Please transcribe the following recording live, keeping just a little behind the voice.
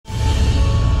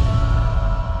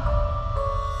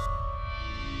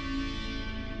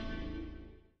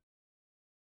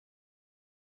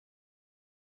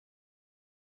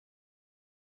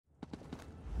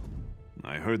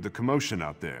I heard the commotion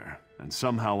out there, and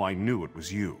somehow I knew it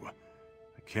was you.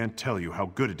 I can't tell you how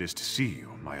good it is to see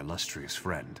you, my illustrious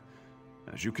friend.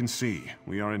 As you can see,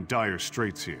 we are in dire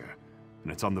straits here,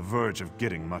 and it's on the verge of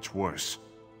getting much worse.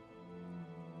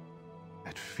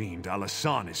 That fiend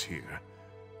Alasan is here.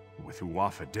 With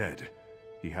Uwafa dead,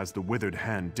 he has the Withered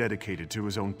Hand dedicated to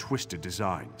his own twisted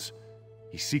designs.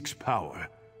 He seeks power.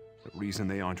 The reason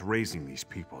they aren't raising these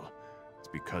people is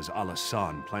because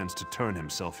Alasan plans to turn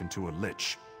himself into a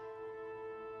lich.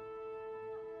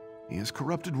 He has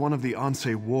corrupted one of the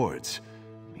Ansei wards.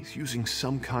 He's using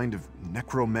some kind of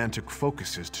necromantic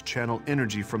focuses to channel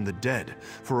energy from the dead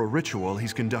for a ritual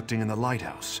he's conducting in the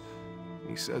lighthouse.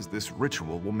 He says this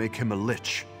ritual will make him a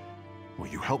lich. Will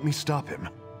you help me stop him?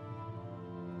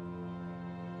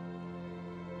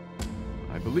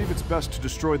 I believe it's best to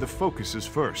destroy the focuses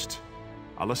first.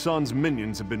 Alasan's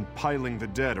minions have been piling the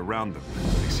dead around them.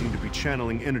 They seem to be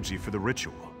channeling energy for the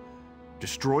ritual.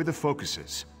 Destroy the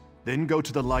focuses, then go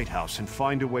to the lighthouse and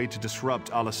find a way to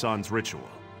disrupt Alasan's ritual.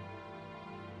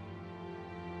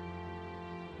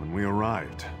 When we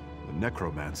arrived, the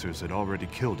necromancers had already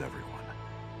killed everyone.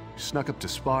 We snuck up to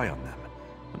spy on them,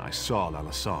 and I saw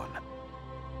Alasan.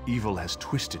 Evil has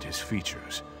twisted his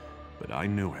features, but I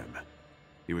knew him.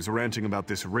 He was ranting about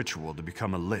this ritual to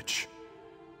become a lich.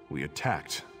 We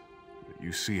attacked, but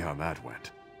you see how that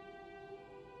went.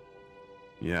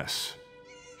 Yes,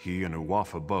 he and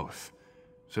Uwafa both.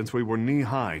 Since we were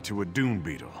knee-high to a dune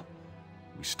beetle.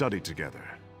 We studied together,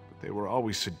 but they were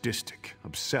always sadistic,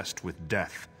 obsessed with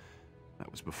death.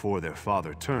 That was before their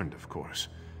father turned, of course.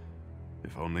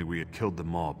 If only we had killed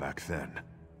them all back then.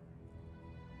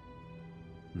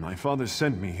 My father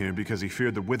sent me here because he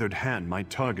feared the Withered Hand might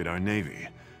target our navy.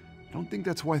 I don't think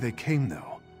that's why they came,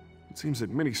 though. It seems that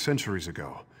many centuries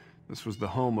ago, this was the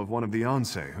home of one of the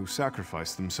Ansei who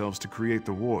sacrificed themselves to create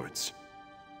the wards.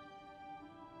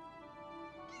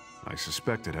 I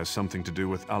suspect it has something to do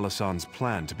with Alasan's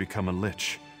plan to become a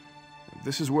lich.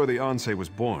 This is where the Ansei was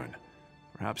born.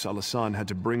 Perhaps Alasan had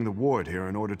to bring the ward here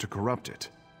in order to corrupt it.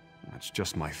 That's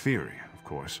just my theory, of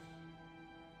course.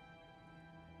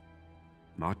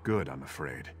 Not good, I'm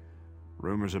afraid.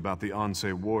 Rumors about the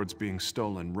Ansei wards being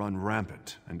stolen run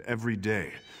rampant, and every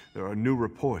day there are new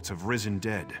reports of risen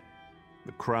dead.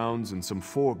 The crowns and some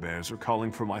forebears are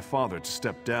calling for my father to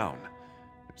step down.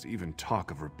 There's even talk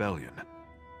of rebellion.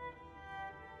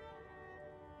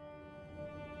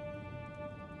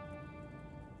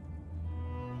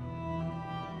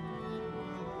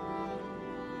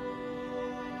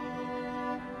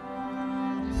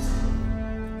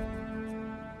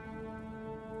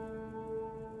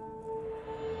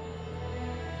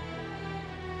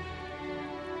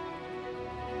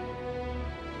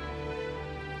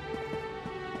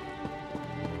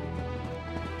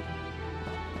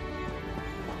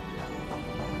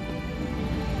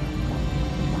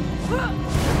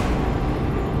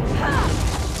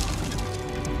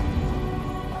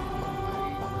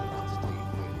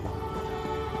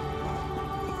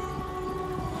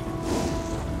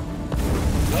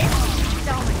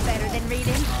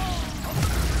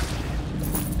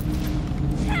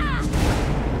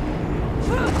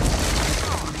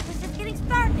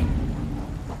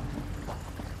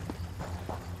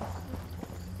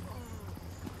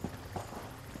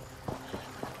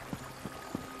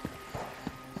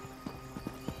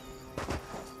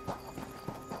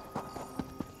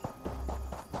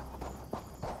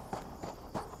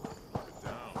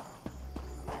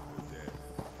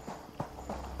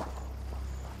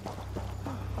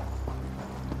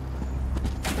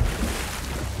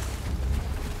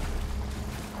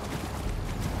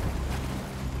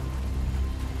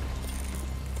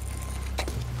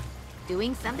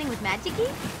 Doing something with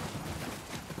magic-y?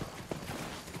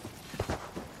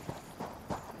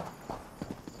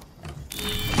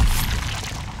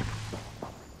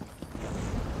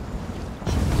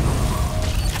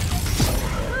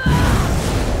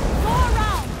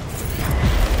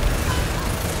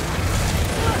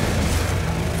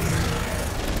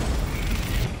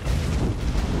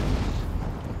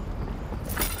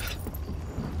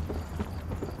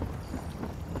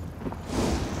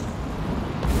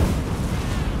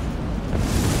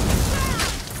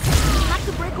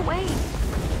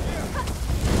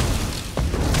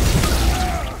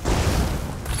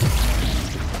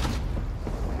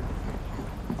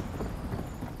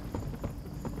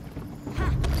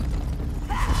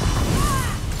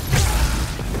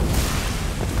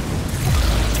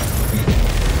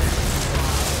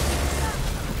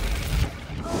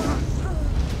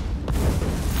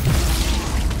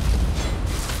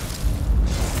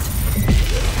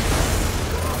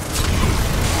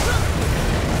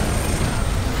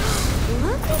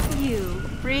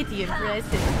 Pretty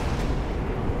impressive.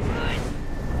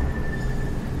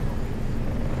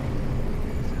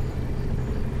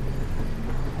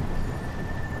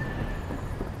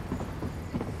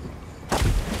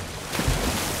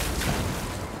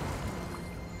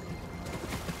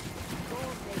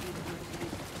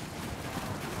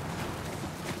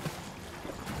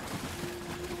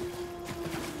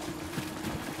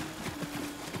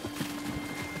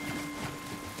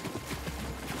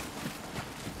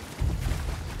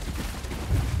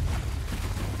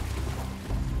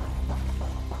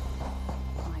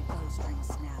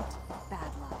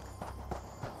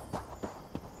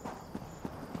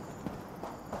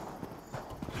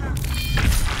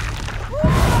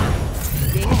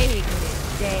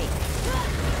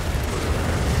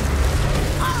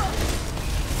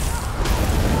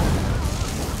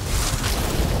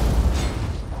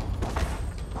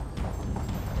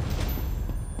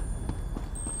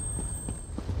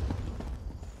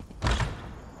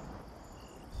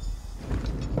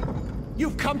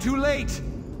 You've come too late!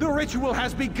 The ritual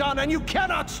has begun and you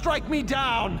cannot strike me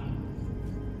down!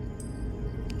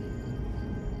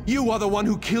 You are the one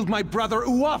who killed my brother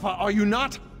Uafa, are you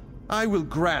not? I will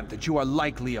grant that you are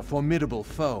likely a formidable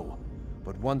foe.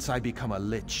 But once I become a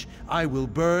lich, I will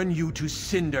burn you to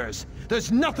cinders.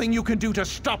 There's nothing you can do to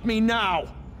stop me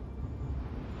now!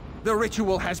 The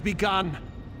ritual has begun,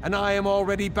 and I am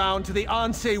already bound to the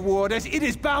Anse ward as it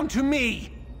is bound to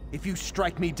me! If you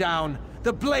strike me down,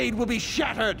 the blade will be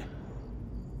shattered!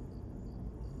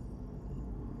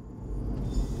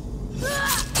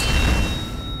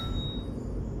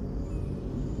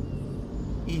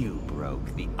 You broke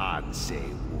the Anse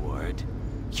ward.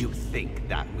 You think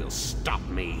that will stop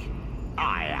me?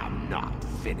 I am not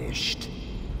finished.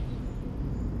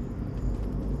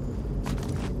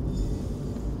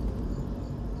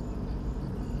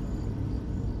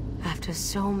 After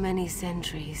so many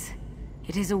centuries,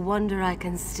 it is a wonder I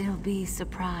can still be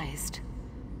surprised.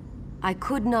 I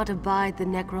could not abide the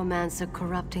necromancer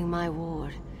corrupting my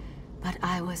ward, but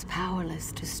I was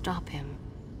powerless to stop him.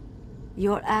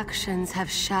 Your actions have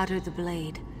shattered the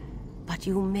blade, but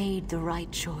you made the right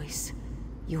choice.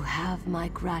 You have my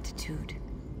gratitude.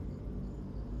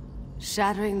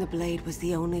 Shattering the blade was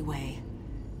the only way,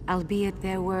 albeit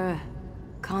there were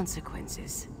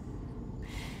consequences.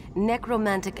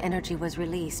 Necromantic energy was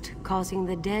released, causing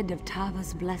the dead of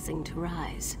Tava's blessing to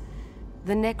rise.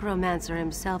 The necromancer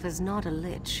himself is not a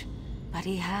lich, but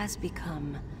he has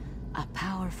become a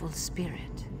powerful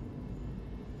spirit.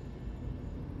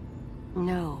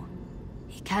 No,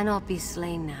 he cannot be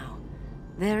slain now.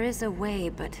 There is a way,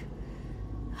 but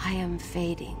I am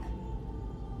fading.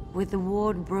 With the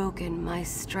ward broken, my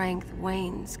strength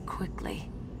wanes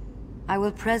quickly. I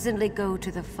will presently go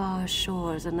to the far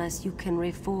shores unless you can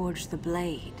reforge the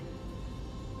blade.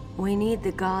 We need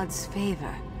the gods'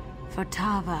 favor. For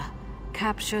Tava,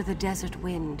 capture the desert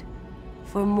wind.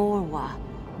 For Morwa,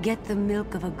 get the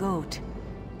milk of a goat.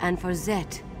 And for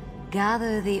Zet,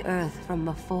 gather the earth from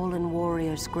a fallen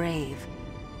warrior's grave.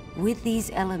 With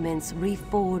these elements,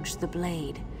 reforge the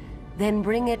blade. Then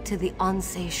bring it to the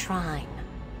Anse shrine.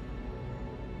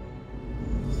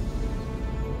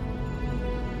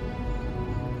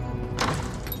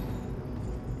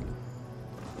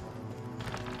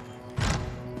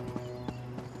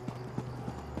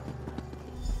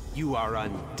 You are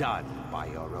undone by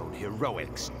your own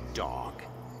heroics, dog.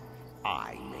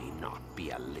 I may not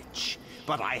be a lich,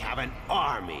 but I have an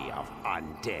army of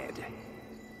undead.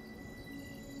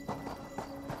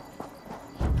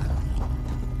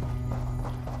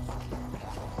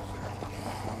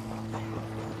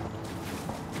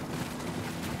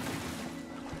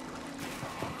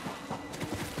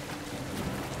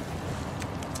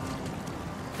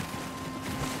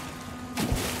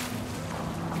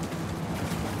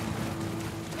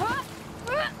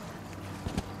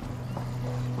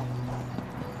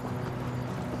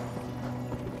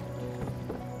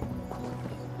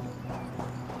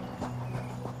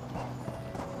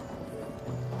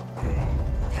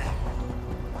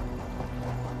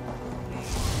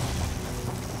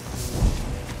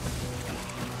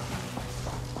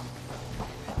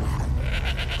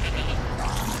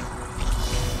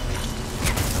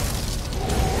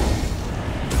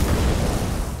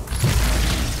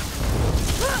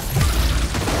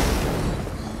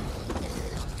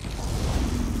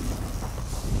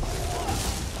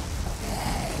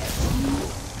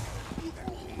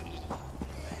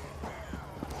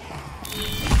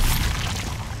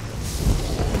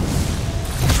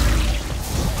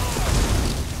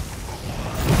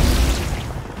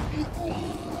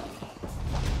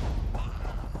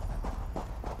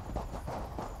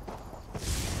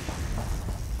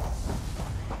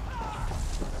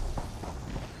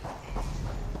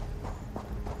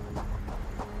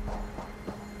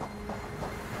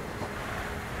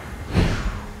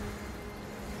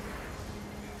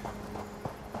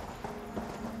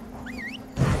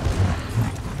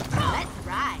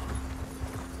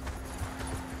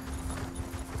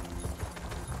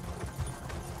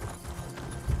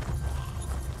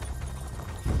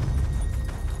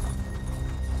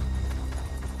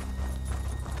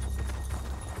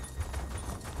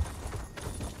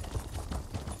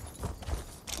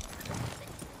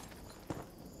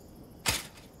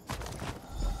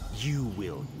 You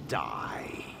will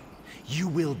die. You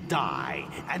will die,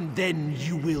 and then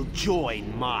you will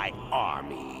join my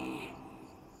army.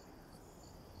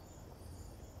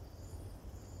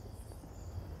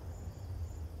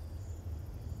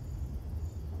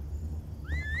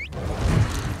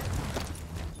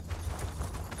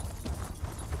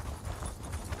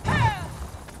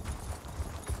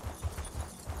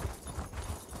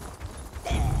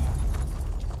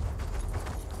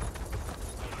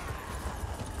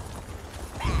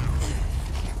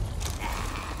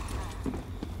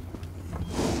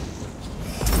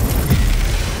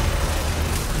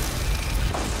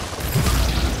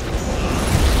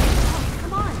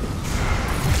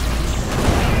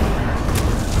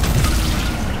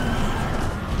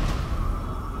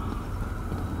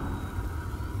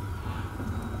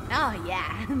 Oh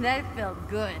yeah, that felt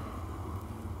good.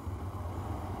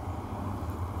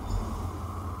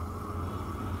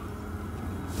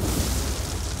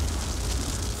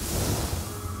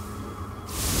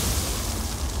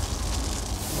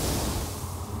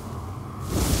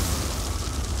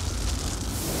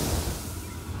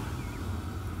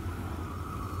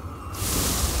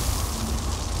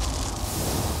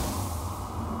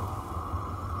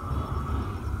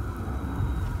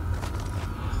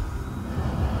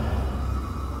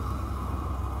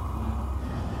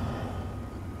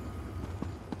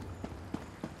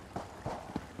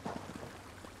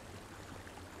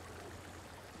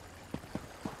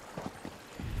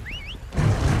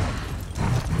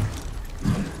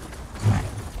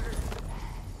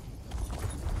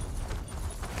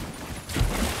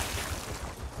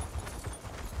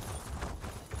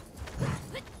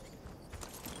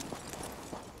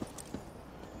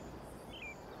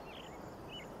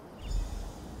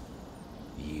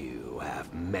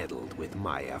 Meddled with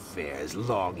my affairs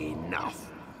long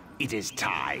enough. It is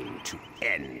time to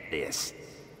end this.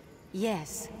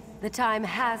 Yes, the time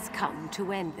has come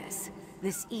to end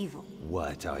this evil.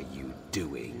 What are you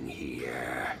doing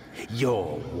here?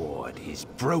 Your ward is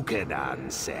broken,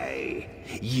 Ansei.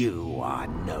 You are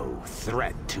no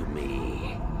threat to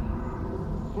me.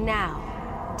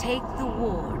 Now, take the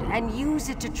ward and use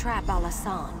it to trap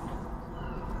Alasan.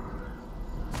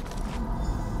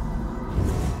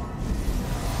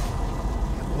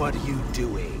 What are you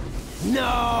doing?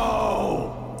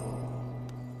 No!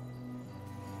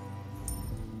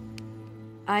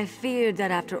 I feared that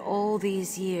after all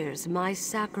these years, my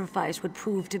sacrifice would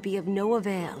prove to be of no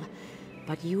avail,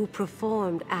 but you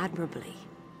performed admirably.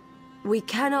 We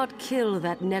cannot kill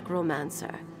that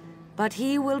necromancer, but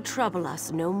he will trouble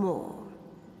us no more.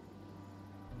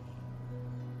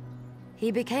 He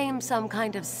became some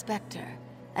kind of specter,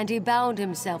 and he bound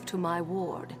himself to my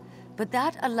ward. But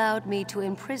that allowed me to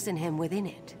imprison him within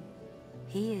it.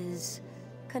 He is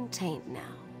contained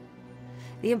now.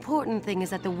 The important thing is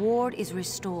that the ward is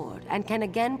restored and can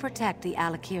again protect the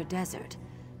alik'r desert.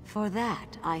 For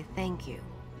that, I thank you.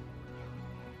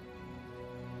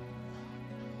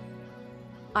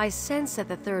 I sense that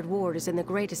the third ward is in the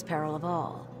greatest peril of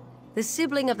all. The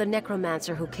sibling of the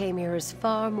necromancer who came here is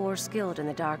far more skilled in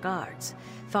the dark arts,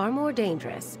 far more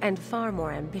dangerous, and far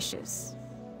more ambitious.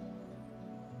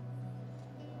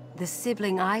 The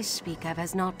sibling I speak of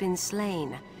has not been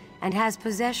slain, and has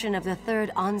possession of the third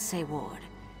Ansei ward,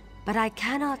 but I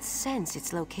cannot sense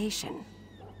its location.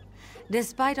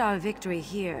 Despite our victory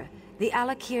here, the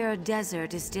alik'r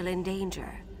desert is still in danger.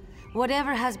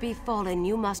 Whatever has befallen,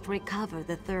 you must recover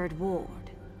the third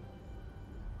ward.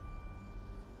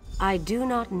 I do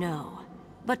not know,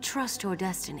 but trust your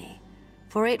destiny,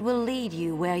 for it will lead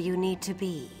you where you need to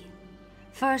be.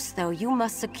 First, though, you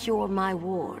must secure my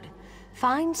ward.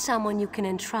 Find someone you can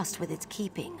entrust with its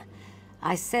keeping.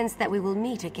 I sense that we will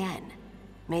meet again.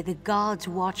 May the gods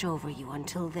watch over you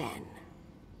until then.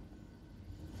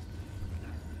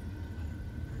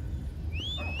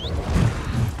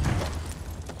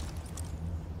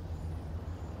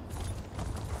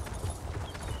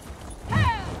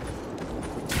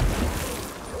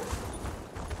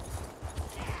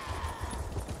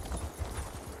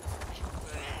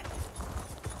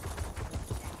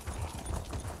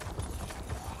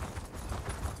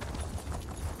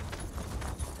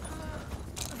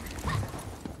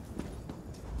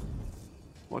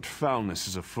 What foulness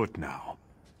is afoot now?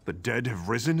 The dead have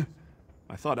risen?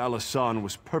 I thought Alasan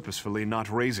was purposefully not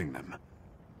raising them.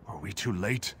 Are we too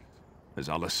late? Has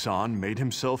Alasan made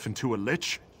himself into a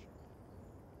lich?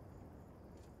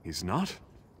 He's not?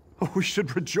 Oh, we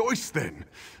should rejoice then!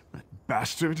 That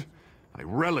bastard! I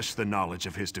relish the knowledge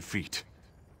of his defeat.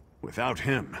 Without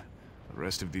him, the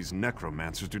rest of these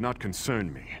necromancers do not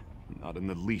concern me. Not in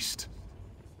the least.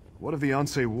 What of the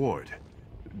Ansei ward?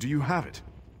 Do you have it?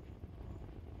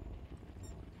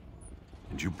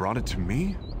 And you brought it to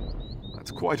me?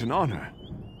 That's quite an honor.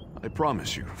 I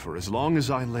promise you, for as long as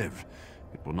I live,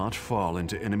 it will not fall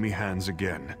into enemy hands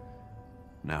again.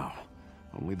 Now,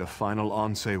 only the final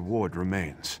Anse ward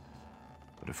remains.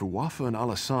 But if Uwafa and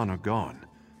Alasan are gone,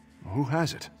 who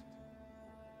has it?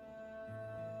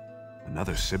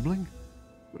 Another sibling?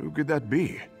 But who could that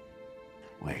be?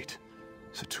 Wait,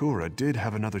 Satura did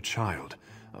have another child,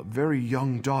 a very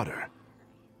young daughter.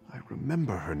 I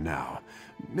remember her now,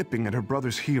 nipping at her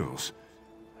brother's heels.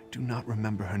 I do not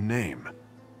remember her name.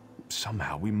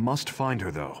 Somehow we must find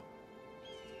her, though.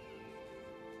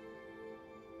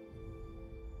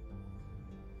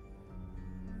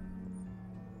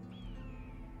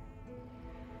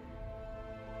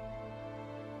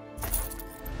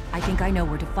 I think I know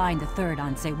where to find the third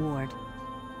Anse ward.